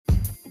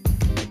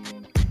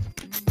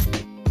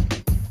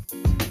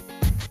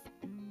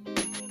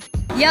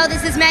Yo,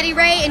 this is Maddie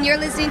Ray, and you're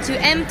listening to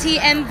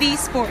MTMV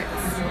Sports.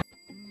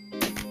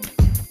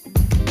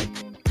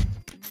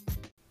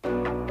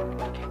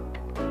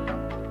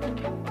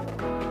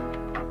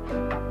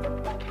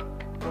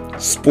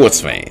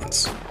 Sports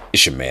fans,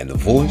 it's your man, The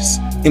Voice,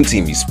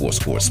 MTV Sports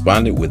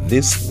correspondent with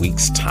this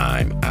week's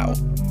Time Out.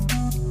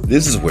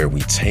 This is where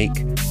we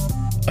take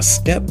a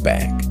step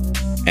back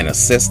and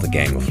assess the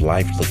game of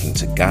life, looking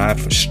to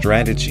God for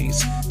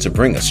strategies to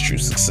bring us true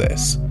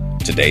success.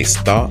 Today's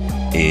thought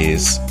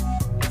is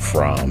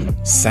from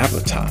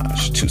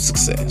sabotage to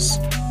success.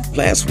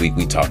 Last week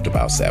we talked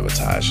about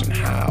sabotage and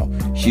how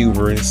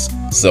hubris,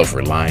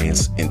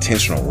 self-reliance,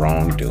 intentional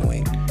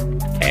wrongdoing,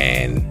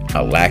 and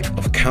a lack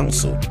of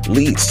counsel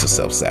leads to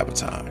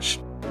self-sabotage.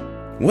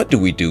 What do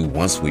we do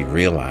once we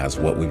realize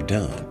what we've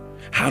done?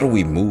 How do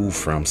we move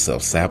from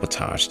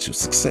self-sabotage to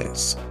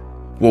success?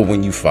 Well,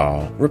 when you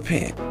fall,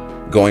 repent.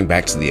 Going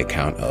back to the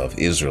account of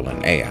Israel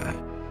and Ai,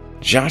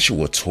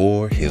 Joshua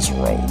tore his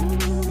robe.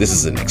 This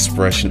is an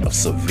expression of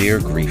severe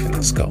grief in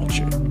this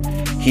culture.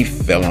 He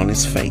fell on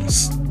his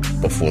face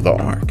before the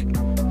ark,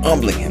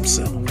 humbling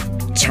himself,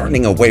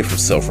 turning away from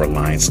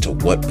self-reliance to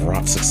what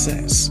brought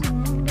success.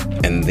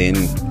 And then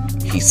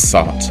he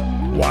sought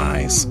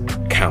wise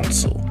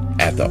counsel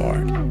at the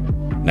ark.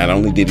 Not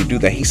only did he do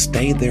that, he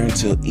stayed there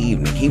until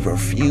evening. He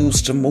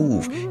refused to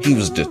move. He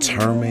was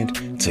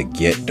determined to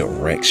get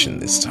direction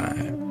this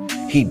time.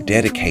 He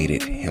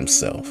dedicated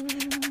himself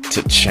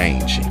to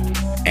changing,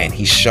 and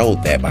he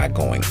showed that by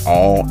going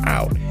all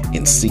out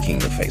in seeking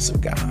the face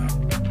of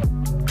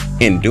God.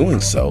 In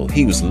doing so,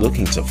 he was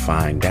looking to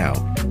find out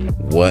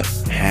what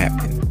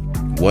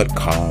happened, what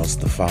caused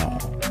the fall.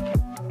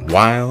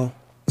 While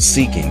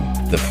seeking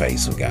the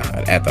face of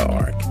God at the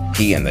ark,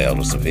 he and the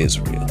elders of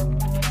Israel,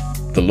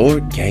 the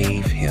Lord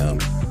gave him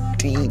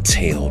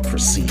detailed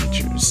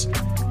procedures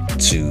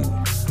to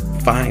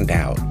find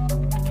out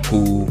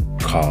who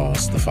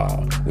caused the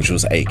fall, which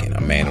was Achan,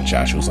 a man of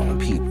Joshua's own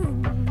people.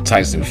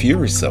 Tyson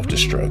Fury's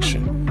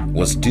self-destruction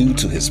was due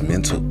to his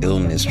mental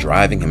illness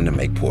driving him to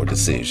make poor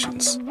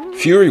decisions.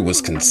 Fury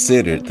was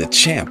considered the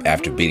champ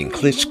after beating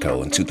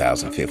Klitschko in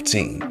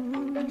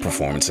 2015.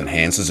 Performance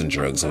enhancers and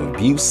drugs of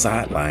abuse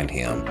sidelined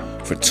him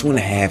for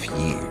 2.5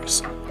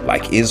 years.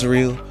 Like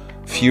Israel,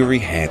 Fury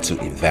had to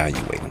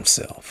evaluate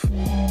himself.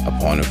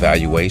 Upon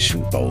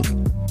evaluation, both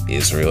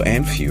Israel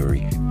and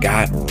Fury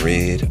got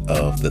rid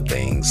of the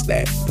things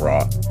that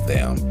brought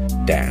them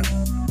down.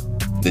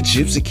 The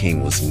Gypsy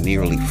King was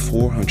nearly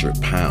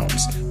 400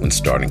 pounds when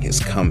starting his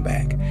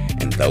comeback,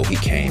 and though he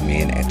came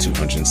in at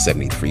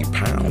 273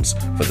 pounds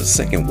for the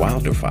second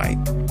Wilder fight,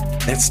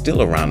 that's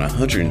still around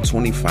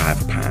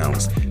 125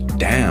 pounds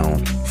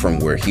down from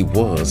where he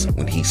was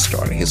when he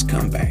started his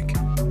comeback.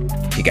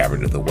 He got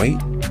rid of the weight,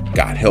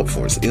 got help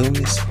for his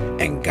illness,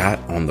 and got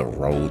on the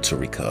road to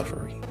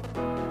recovery.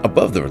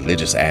 Above the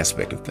religious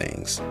aspect of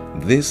things,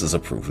 this is a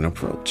proven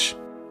approach.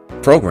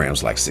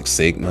 Programs like Six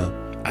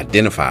Sigma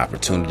identify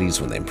opportunities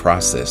within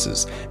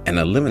processes and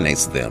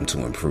eliminates them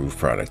to improve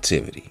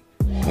productivity.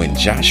 When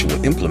Joshua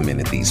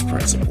implemented these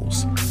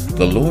principles,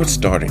 the Lord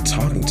started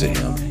talking to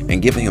him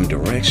and giving him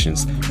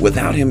directions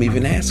without him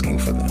even asking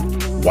for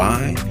them.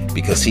 Why?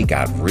 Because he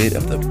got rid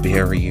of the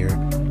barrier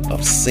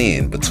of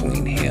sin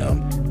between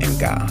him and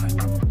God.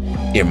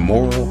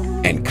 Immoral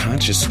and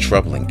conscious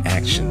troubling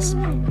actions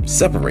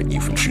separate you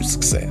from true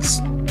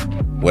success.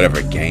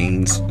 Whatever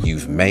gains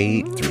you've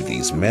made through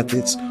these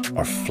methods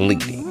are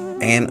fleeting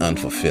and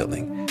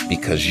unfulfilling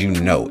because you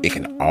know it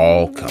can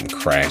all come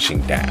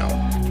crashing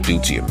down due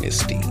to your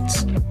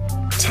misdeeds.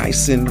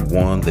 Tyson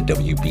won the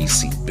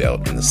WBC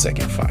belt in the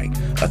second fight,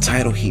 a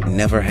title he'd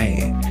never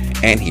had,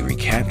 and he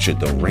recaptured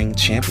the ring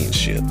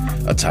championship,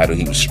 a title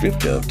he was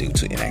stripped of due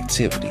to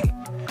inactivity.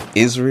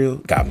 Israel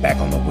got back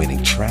on the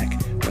winning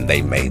track when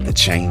they made the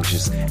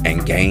changes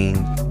and gained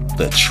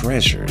the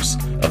treasures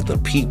of the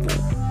people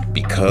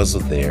because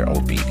of their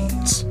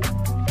obedience.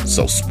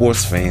 So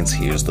sports fans,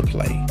 here's the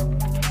play.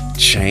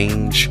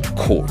 Change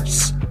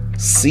course.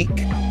 Seek,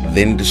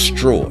 then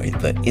destroy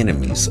the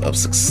enemies of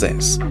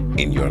success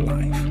in your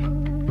life.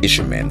 It's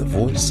your man, The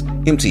Voice,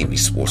 MTV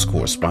Sports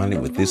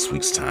correspondent with this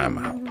week's Time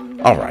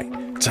Out. All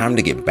right, time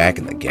to get back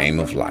in the game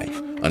of life.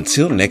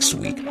 Until next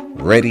week,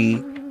 ready,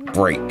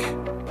 break.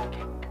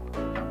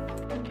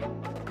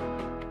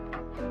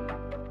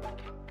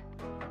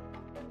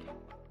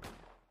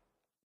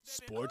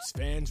 Sports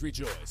fans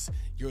rejoice.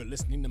 You're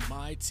listening to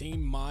My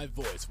Team, My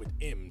Voice with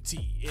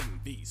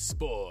MTMV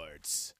Sports.